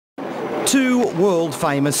Two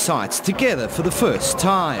world-famous sights together for the first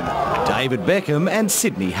time, David Beckham and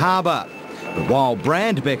Sydney Harbour. But while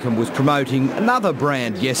Brand Beckham was promoting another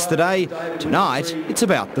brand yesterday, tonight it's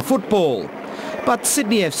about the football. But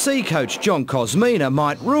Sydney FC coach John Kosmina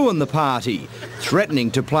might ruin the party,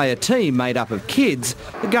 threatening to play a team made up of kids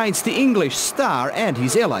against the English star and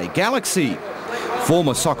his LA Galaxy.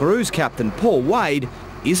 Former Socceroos captain Paul Wade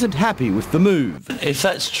isn't happy with the move. If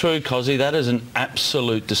that's true, Cosy, that is an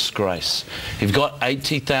absolute disgrace. You've got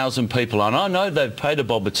 80,000 people, and I know they've paid a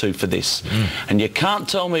bob or two for this. And you can't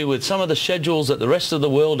tell me with some of the schedules that the rest of the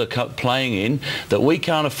world are playing in that we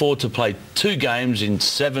can't afford to play 2 games in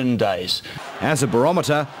 7 days. As a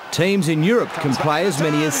barometer, teams in Europe can play as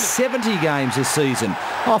many as 70 games a season,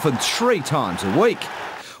 often 3 times a week.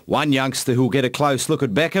 One youngster who'll get a close look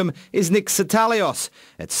at Beckham is Nick Satalios.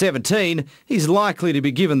 At 17, he's likely to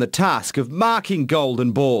be given the task of marking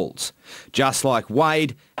golden balls. Just like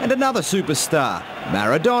Wade and another superstar,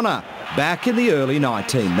 Maradona, back in the early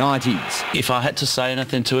 1990s. If I had to say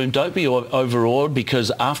anything to him, don't be overawed,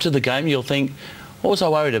 because after the game you'll think, what was I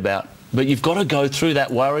worried about? But you've got to go through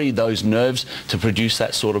that worry, those nerves, to produce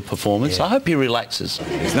that sort of performance. I hope he relaxes.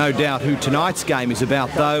 There's no doubt who tonight's game is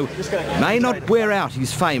about, though. He may not wear out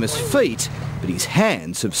his famous feet, but his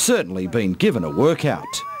hands have certainly been given a workout.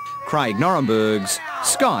 Craig Norenberg's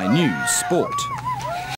Sky News Sport.